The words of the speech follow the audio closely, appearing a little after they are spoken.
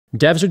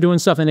Devs are doing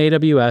stuff in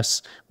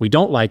AWS. We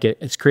don't like it.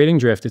 It's creating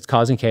drift. It's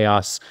causing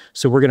chaos.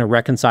 So we're going to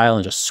reconcile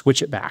and just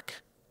switch it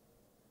back.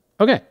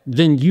 Okay,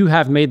 then you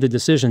have made the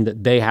decision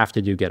that they have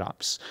to do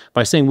GitOps.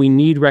 By saying we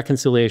need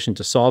reconciliation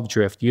to solve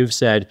drift, you've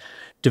said,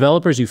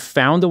 developers, you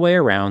found a way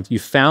around, you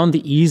found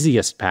the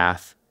easiest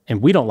path,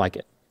 and we don't like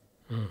it.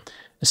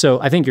 So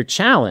I think your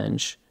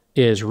challenge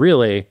is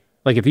really,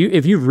 like if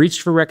you've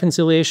reached for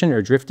reconciliation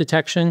or drift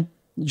detection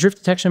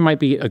might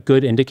be a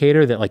good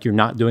indicator that like you're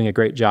not doing a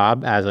great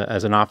job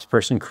as an ops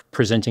person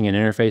presenting an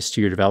interface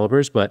to your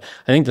developers. But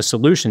I think the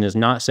solution is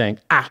not saying,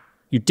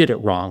 you did it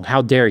wrong,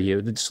 how dare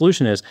you? The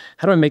solution is,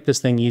 how do I make this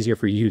thing easier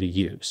for you to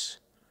use?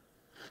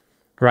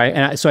 Right?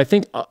 And so I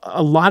think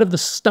a lot of the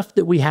stuff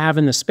that we have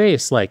in the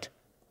space, like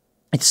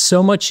it's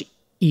so much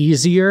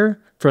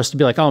easier for us to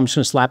be like, oh, I'm just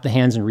gonna slap the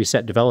hands and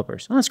reset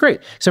developers. Oh, that's great.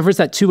 Except for it's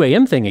that 2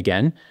 a.m. thing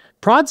again,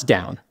 prod's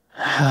down.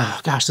 Oh,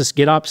 gosh, this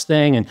GitOps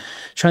thing and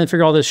trying to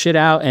figure all this shit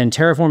out, and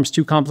Terraform's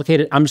too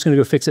complicated. I'm just gonna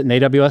go fix it in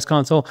AWS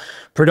console.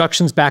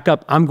 Production's back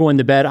up, I'm going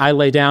to bed, I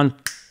lay down,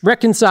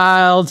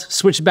 reconciled,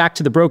 switch back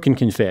to the broken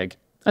config.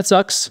 That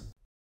sucks.